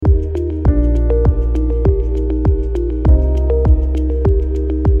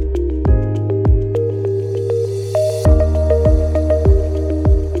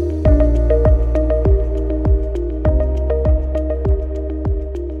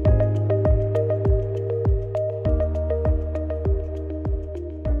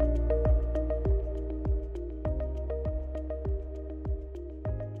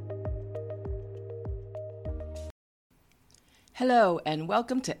Hello, and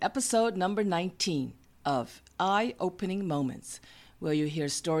welcome to episode number 19 of Eye-Opening Moments, where you hear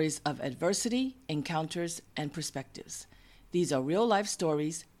stories of adversity, encounters, and perspectives. These are real-life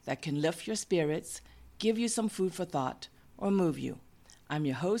stories that can lift your spirits, give you some food for thought, or move you. I'm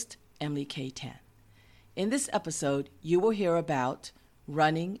your host, Emily K. Tan. In this episode, you will hear about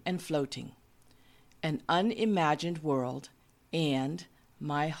running and floating, an unimagined world, and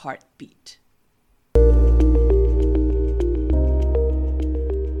my heartbeat.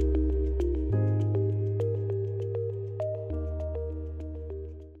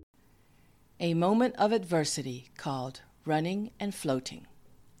 A moment of adversity called running and floating.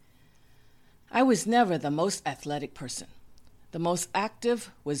 I was never the most athletic person. The most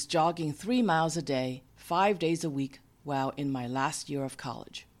active was jogging 3 miles a day, 5 days a week, while in my last year of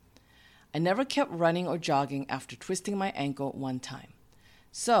college. I never kept running or jogging after twisting my ankle one time.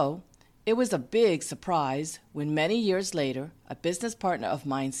 So, it was a big surprise when many years later, a business partner of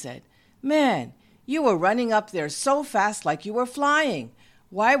mine said, "Man, you were running up there so fast like you were flying.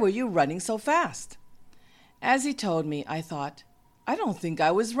 Why were you running so fast?" As he told me, I thought, I don't think I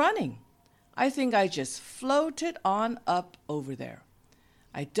was running. I think I just floated on up over there.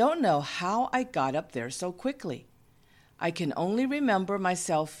 I don't know how I got up there so quickly. I can only remember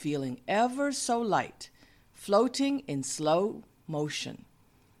myself feeling ever so light, floating in slow motion.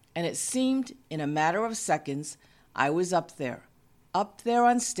 And it seemed in a matter of seconds I was up there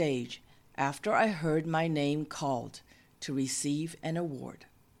on stage, after I heard my name called to receive an award.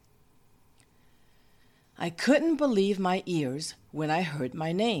 I couldn't believe my ears when I heard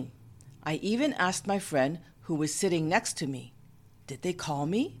my name. I even asked my friend who was sitting next to me, "Did they call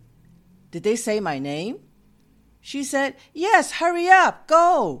me? Did they say my name?" She said, "Yes, hurry up,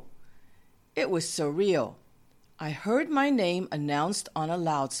 go." It was surreal. I heard my name announced on a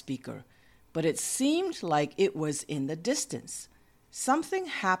loudspeaker, but it seemed like it was in the distance, something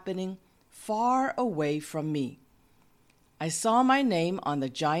happening far away from me. I saw my name on the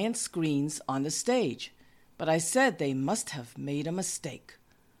giant screens on the stage, but I said they must have made a mistake.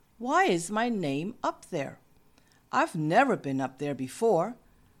 Why is my name up there? I've never been up there before.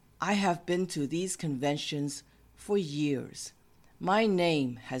 I have been to these conventions for years. My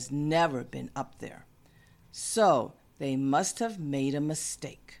name has never been up there. So they must have made a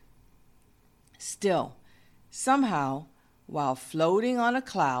mistake. Still, somehow, while floating on a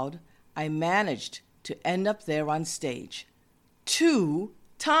cloud, I managed to end up there on stage. 2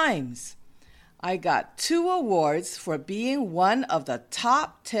 times. I got 2 awards for being one of the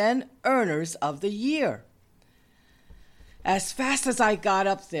top 10 earners of the year. As fast as I got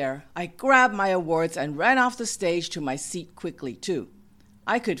up there, I grabbed my awards and ran off the stage to my seat quickly, too.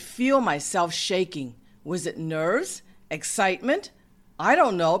 I could feel myself shaking. Was it nerves? Excitement? I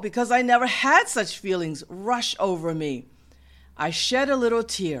don't know, because I never had such feelings rush over me. I shed a little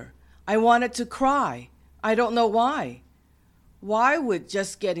tear. I wanted to cry. I don't know why. Why would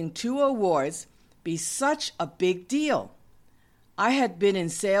just getting 2 awards be such a big deal? I had been in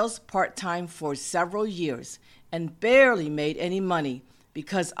sales part-time for several years and barely made any money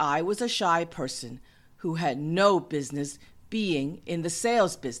because I was a shy person who had no business being in the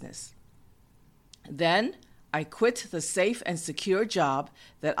sales business. Then I quit the safe and secure job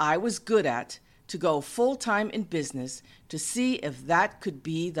that I was good at to go full-time in business to see if that could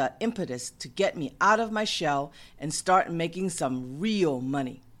be the impetus to get me out of my shell and start making some real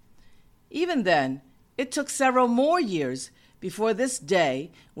money. Even then, it took several more years before this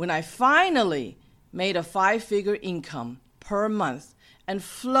day when I finally made a 5-figure income per month and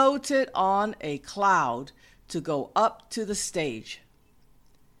floated on a cloud to go up to the stage.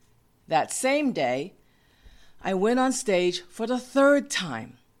 That same day, I went on stage for the 3rd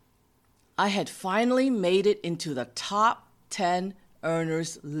time. I had finally made it into the top 10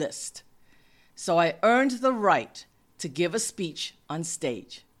 earners list. So I earned the right to give a speech on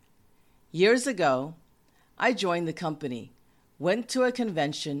stage. Years ago, I joined the company, went to a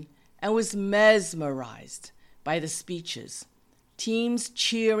convention, and was mesmerized by the speeches, teams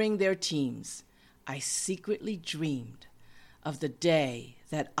cheering their teams. I secretly dreamed of the day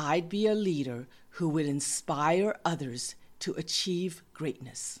that I'd be a leader who would inspire others to achieve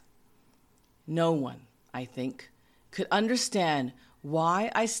greatness. No one, I think, could understand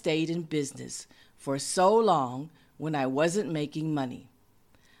why I stayed in business for so long when I wasn't making money.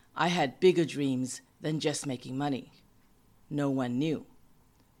 I had bigger dreams than just making money. No one knew.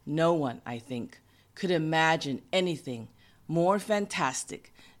 No one, I think, could imagine anything more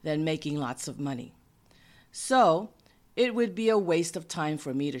fantastic than making lots of money. So it would be a waste of time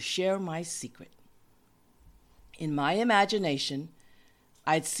for me to share my secret. In my imagination,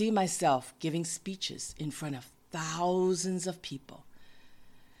 I'd see myself giving speeches in front of thousands of people.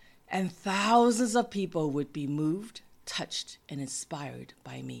 And thousands of people would be moved, touched, and inspired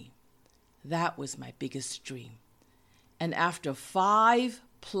by me. That was my biggest dream. And after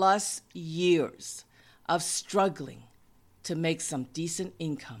 5+ years of struggling to make some decent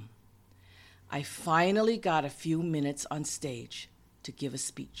income, I finally got a few minutes on stage to give a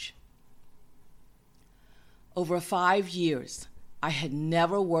speech. Over 5 years, I had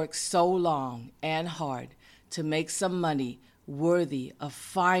never worked so long and hard to make some money worthy of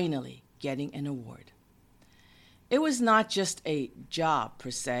finally getting an award. It was not just a job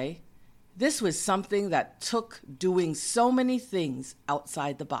per se. This was something that took doing so many things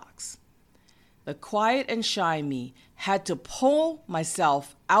outside the box. The quiet and shy me had to pull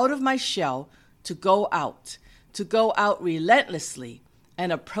myself out of my shell to go out relentlessly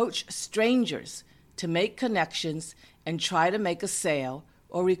and approach strangers to make connections and try to make a sale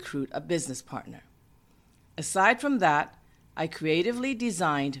or recruit a business partner. Aside from that, I creatively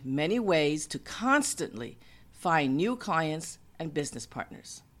designed many ways to constantly find new clients and business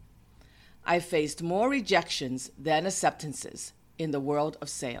partners. I faced more rejections than acceptances in the world of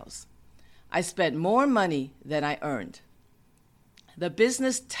sales. I spent more money than I earned. The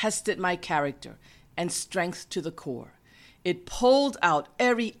business tested my character and strength to the core. It pulled out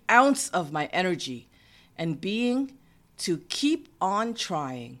every ounce of my energy and being to keep on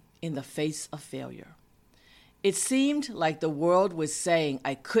trying in the face of failure. It seemed like the world was saying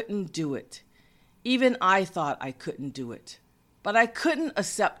I couldn't do it. Even I thought I couldn't do it, but I couldn't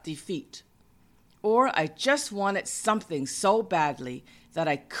accept defeat. Or I just wanted something so badly that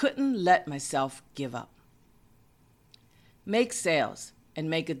I couldn't let myself give up. Make sales and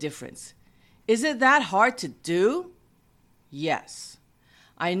make a difference. Is it that hard to do? Yes.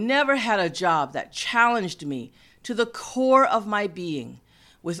 I never had a job that challenged me to the core of my being.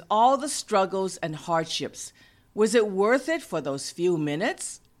 With all the struggles and hardships, was it worth it for those few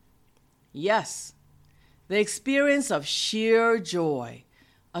minutes? Yes. The experience of sheer joy,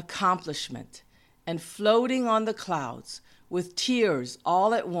 accomplishment, and floating on the clouds with tears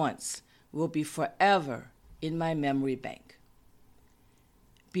all at once will be forever in my memory bank.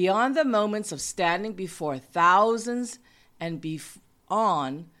 Beyond the moments of standing before thousands and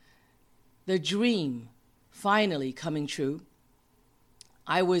beyond the dream finally coming true,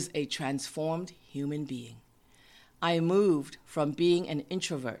 I was a transformed human being. I moved from being an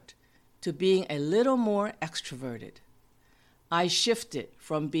introvert to being a little more extroverted. I shifted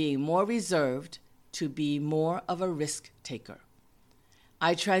from being more reserved to be more of a risk taker.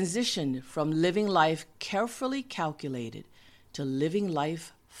 I transitioned from living life carefully calculated to living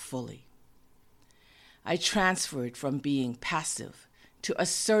life fully. I transferred from being passive to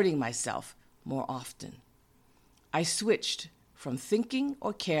asserting myself more often. I switched from thinking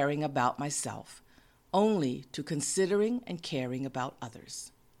or caring about myself only to considering and caring about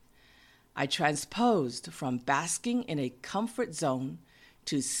others. I transposed from basking in a comfort zone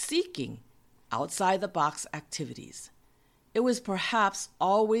to seeking outside-the-box activities. It was perhaps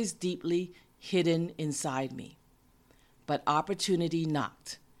always deeply hidden inside me. But opportunity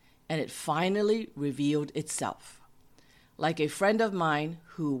knocked, and it finally revealed itself. Like a friend of mine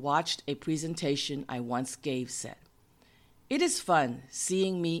who watched a presentation I once gave said, "It is fun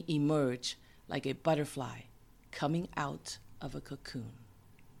seeing me emerge like a butterfly coming out of a cocoon."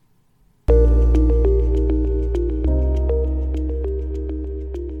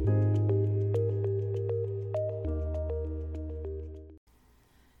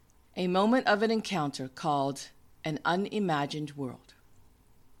 A moment of an encounter called An Unimagined World.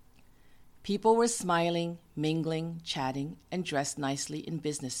 People were smiling, mingling, chatting, and dressed nicely in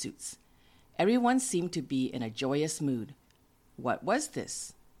business suits. Everyone seemed to be in a joyous mood. What was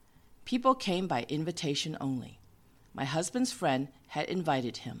this? People came by invitation only. My husband's friend had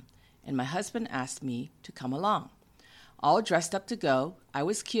invited him, and my husband asked me to come along. All dressed up to go, I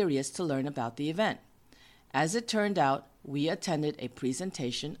was curious to learn about the event. As it turned out, we attended a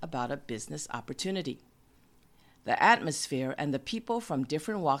presentation about a business opportunity. The atmosphere and the people from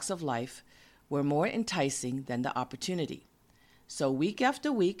different walks of life were more enticing than the opportunity. So week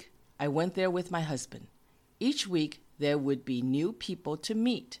after week, I went there with my husband. Each week, there would be new people to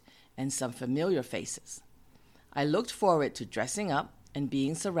meet and some familiar faces. I looked forward to dressing up and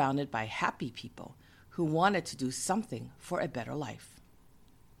being surrounded by happy people who wanted to do something for a better life.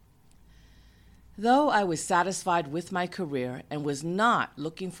 Though I was satisfied with my career and was not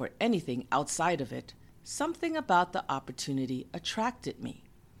looking for anything outside of it, something about the opportunity attracted me.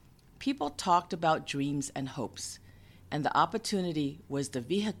 People talked about dreams and hopes, and the opportunity was the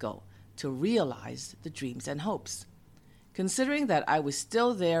vehicle to realize the dreams and hopes. Considering that I was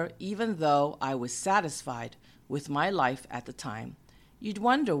still there even though I was satisfied with my life at the time, you'd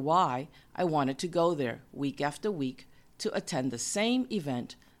wonder why I wanted to go there week after week to attend the same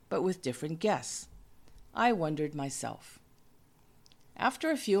event but with different guests. I wondered myself. After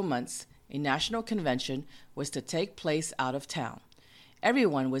a few months, a national convention was to take place out of town.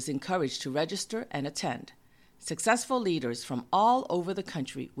 Everyone was encouraged to register and attend. Successful leaders from all over the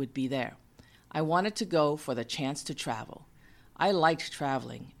country would be there. I wanted to go for the chance to travel. I liked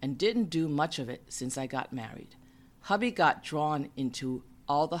traveling and didn't do much of it since I got married. Hubby got drawn into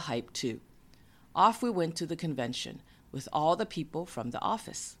all the hype too. Off we went to the convention with all the people from the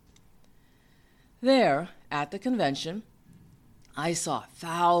office. There, at the convention, I saw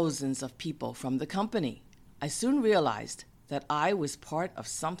thousands of people from the company. I soon realized that I was part of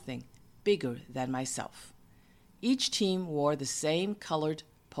something bigger than myself. Each team wore the same colored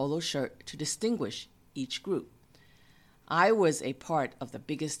polo shirt to distinguish each group. I was a part of the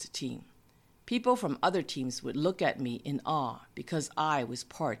biggest team. People from other teams would look at me in awe because I was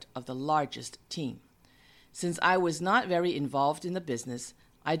part of the largest team. Since I was not very involved in the business,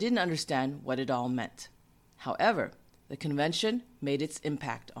 I didn't understand what it all meant. However, the convention made its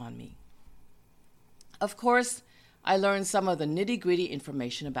impact on me. Of course, I learned some of the nitty-gritty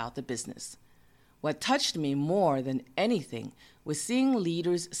information about the business. What touched me more than anything was seeing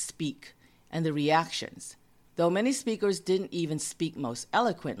leaders speak and the reactions. Though many speakers didn't even speak most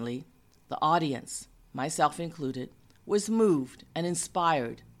eloquently, the audience, myself included, was moved and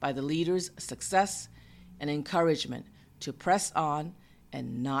inspired by the leaders' success and encouragement to press on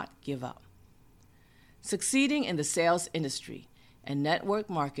and not give up. Succeeding in the sales industry and network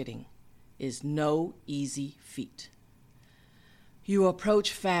marketing is no easy feat. You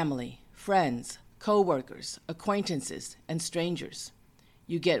approach family, friends, co-workers, acquaintances, and strangers.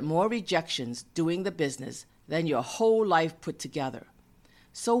 You get more rejections doing the business than your whole life put together.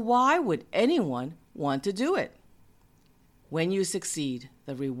 So why would anyone want to do it? When you succeed,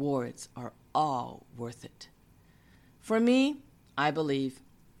 the rewards are all worth it. For me, I believe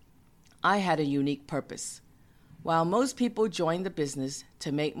I had a unique purpose. While most people join the business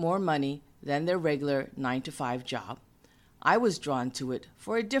to make more money than their regular 9-to-5 job, I was drawn to it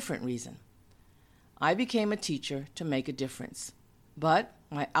for a different reason. I became a teacher to make a difference, but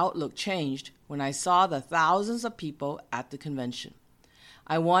my outlook changed when I saw the thousands of people at the convention.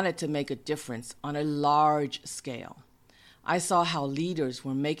 I wanted to make a difference on a large scale. I saw how leaders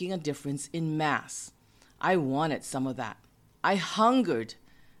were making a difference in mass. I wanted some of that. I hungered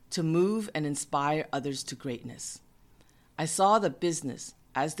to move and inspire others to greatness. I saw the business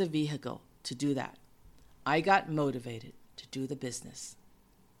as the vehicle to do that. I got motivated to do the business.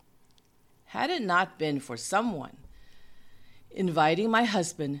 Had it not been for someone inviting my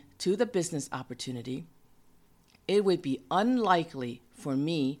husband to the business opportunity, it would be unlikely for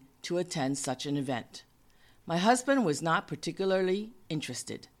me to attend such an event. My husband was not particularly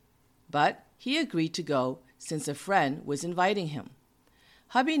interested, but he agreed to go since a friend was inviting him.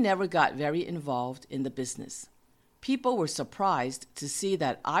 Hubby never got very involved in the business. People were surprised to see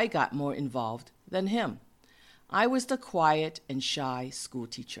that I got more involved than him. I was the quiet and shy school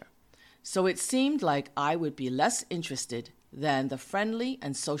teacher, so it seemed like I would be less interested than the friendly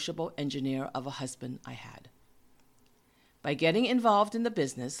and sociable engineer of a husband I had. By getting involved in the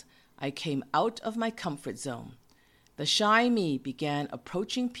business, I came out of my comfort zone. The shy me began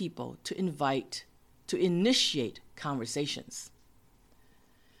approaching people to initiate conversations.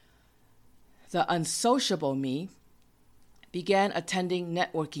 The unsociable me began attending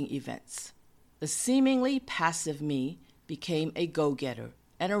networking events. The seemingly passive me became a go-getter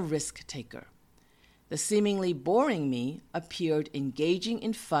and a risk-taker. The seemingly boring me appeared engaging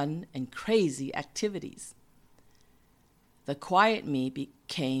in fun and crazy activities. The quiet me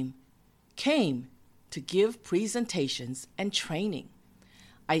came to give presentations and training.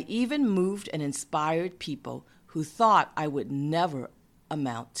 I even moved and inspired people who thought I would never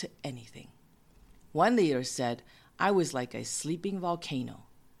amount to anything. One leader said I was like a sleeping volcano.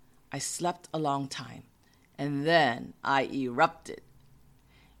 I slept a long time, and then I erupted.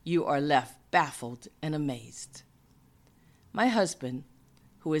 You are left baffled and amazed. My husband,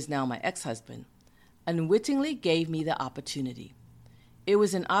 who is now my ex-husband, unwittingly gave me the opportunity. It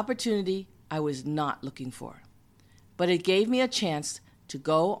was an opportunity I was not looking for, but it gave me a chance to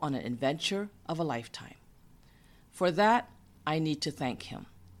go on an adventure of a lifetime. For that, I need to thank him.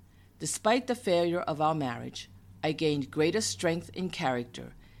 Despite the failure of our marriage, I gained greater strength in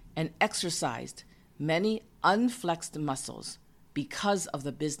character and exercised many unflexed muscles because of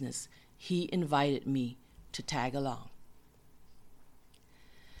the business he invited me to tag along.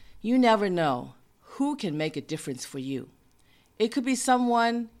 You never know who can make a difference for you. It could be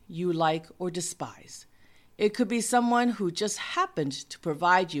someone you like or despise. It could be someone who just happened to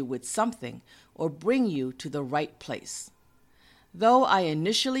provide you with something or bring you to the right place. Though I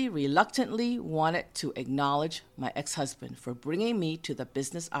initially reluctantly wanted to acknowledge my ex-husband for bringing me to the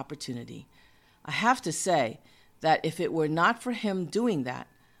business opportunity, I have to say that if it were not for him doing that,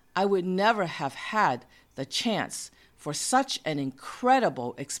 I would never have had the chance for such an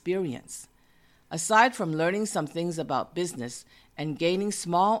incredible experience. Aside from learning some things about business and gaining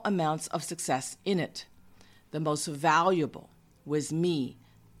small amounts of success in it, the most valuable was me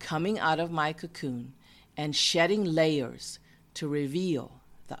coming out of my cocoon and shedding layers to reveal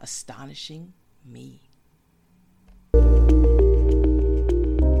the astonishing me.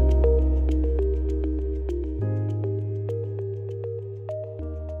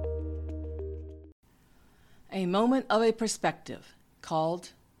 A moment of a perspective called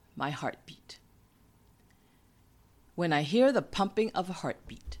my heartbeat. When I hear the pumping of a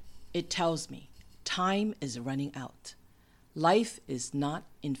heartbeat, it tells me time is running out. Life is not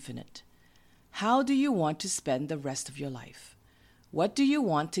infinite. How do you want to spend the rest of your life? What do you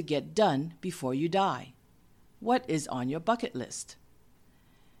want to get done before you die? What is on your bucket list?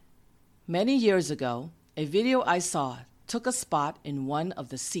 Many years ago, a video I saw took a spot in one of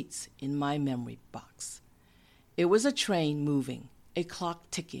the seats in my memory box. It was a train moving, a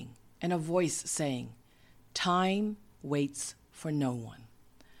clock ticking, and a voice saying, "Time waits for no one."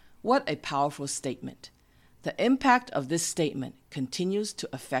 What a powerful statement. The impact of this statement continues to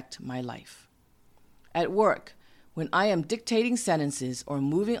affect my life. At work, when I am dictating sentences or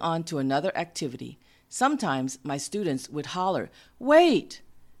moving on to another activity, sometimes my students would holler, "Wait!"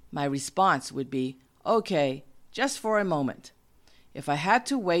 My response would be, "Okay, just for a moment." If I had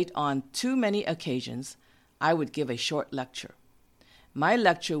to wait on too many occasions, I would give a short lecture. My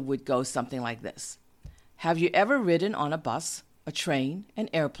lecture would go something like this. Have you ever ridden on a bus, a train, an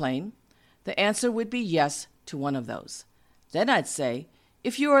airplane? The answer would be yes to one of those. Then I'd say,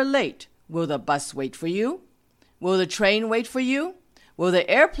 if you are late, will the bus wait for you? Will the train wait for you? Will the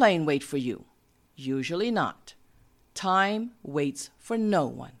airplane wait for you? Usually not. Time waits for no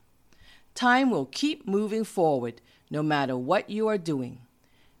one. Time will keep moving forward no matter what you are doing.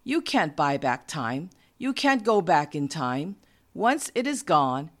 You can't buy back time. You can't go back in time. Once it is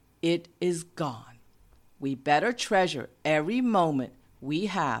gone, it is gone. We better treasure every moment we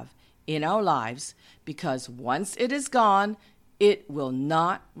have in our lives because once it is gone, it will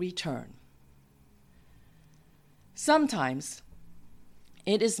not return. Sometimes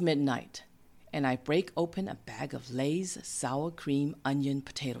it is midnight and I break open a bag of Lay's sour cream onion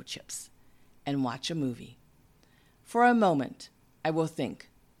potato chips and watch a movie. For a moment, I will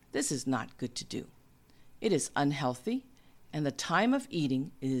think, this is not good to do. It is unhealthy, and the time of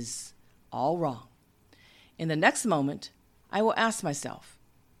eating is all wrong. In the next moment, I will ask myself,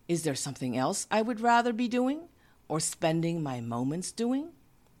 is there something else I would rather be doing or spending my moments doing?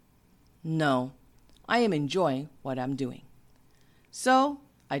 No, I am enjoying what I'm doing. So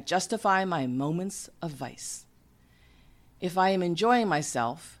I justify my moments of vice. If I am enjoying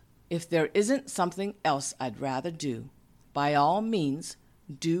myself, if there isn't something else I'd rather do, by all means,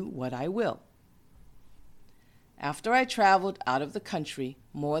 do what I will. After I traveled out of the country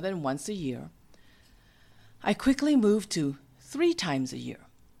more than once a year, I quickly moved to 3 times a year,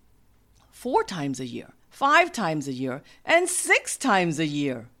 4 times a year, 5 times a year, and 6 times a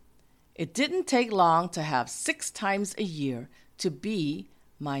year. It didn't take long to have 6 times a year to be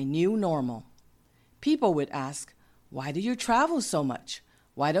my new normal. People would ask, why do you travel so much?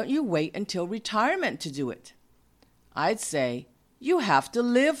 Why don't you wait until retirement to do it? I'd say, you have to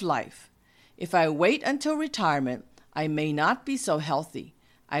live life. If I wait until retirement, I may not be so healthy.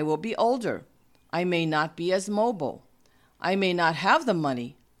 I will be older. I may not be as mobile. I may not have the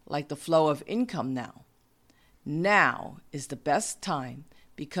money, like the flow of income now. Now is the best time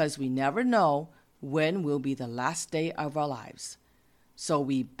because we never know when will be the last day of our lives. So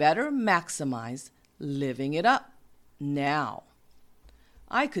we better maximize living it up now.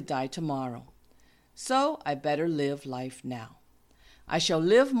 I could die tomorrow, so I better live life now. I shall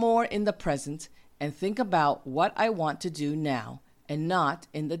live more in the present and think about what I want to do now and not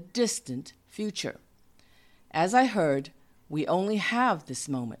in the distant future. As I heard, we only have this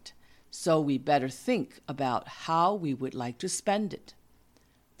moment, so we better think about how we would like to spend it.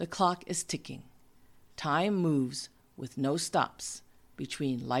 The clock is ticking. Time moves with no stops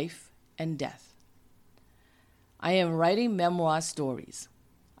between life and death. I am writing memoir stories.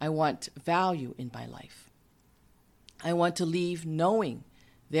 I want value in my life. I want to leave knowing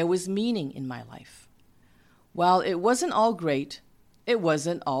there was meaning in my life. While it wasn't all great, it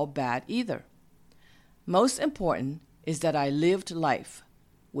wasn't all bad either. Most important is that I lived life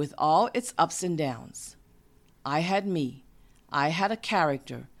with all its ups and downs. I had me. I had a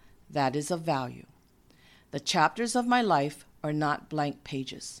character that is of value. The chapters of my life are not blank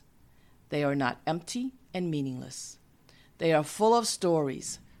pages. They are not empty and meaningless. They are full of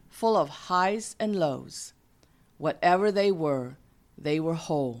stories, full of highs and lows. Whatever they were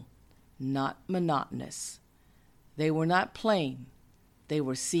whole, not monotonous. They were not plain. They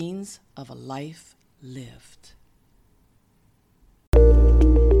were scenes of a life lived.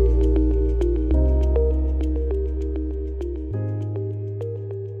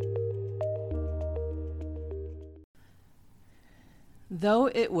 Though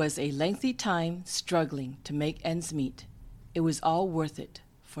it was a lengthy time struggling to make ends meet, it was all worth it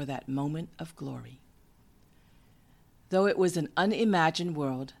for that moment of glory. Though it was an unimagined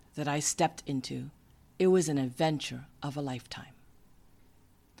world that I stepped into, it was an adventure of a lifetime.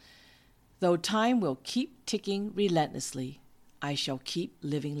 Though time will keep ticking relentlessly, I shall keep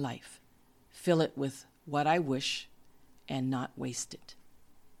living life, fill it with what I wish, and not waste it.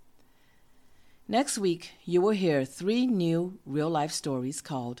 Next week, you will hear 3 new real-life stories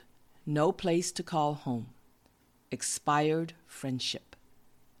called No Place to Call Home, Expired Friendship,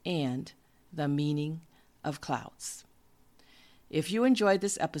 and The Meaning of Clouds. If you enjoyed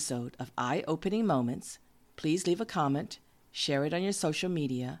this episode of Eye-Opening Moments, please leave a comment, share it on your social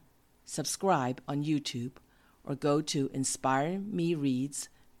media, subscribe on YouTube, or go to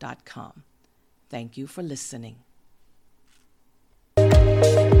inspiremereads.com. Thank you for listening.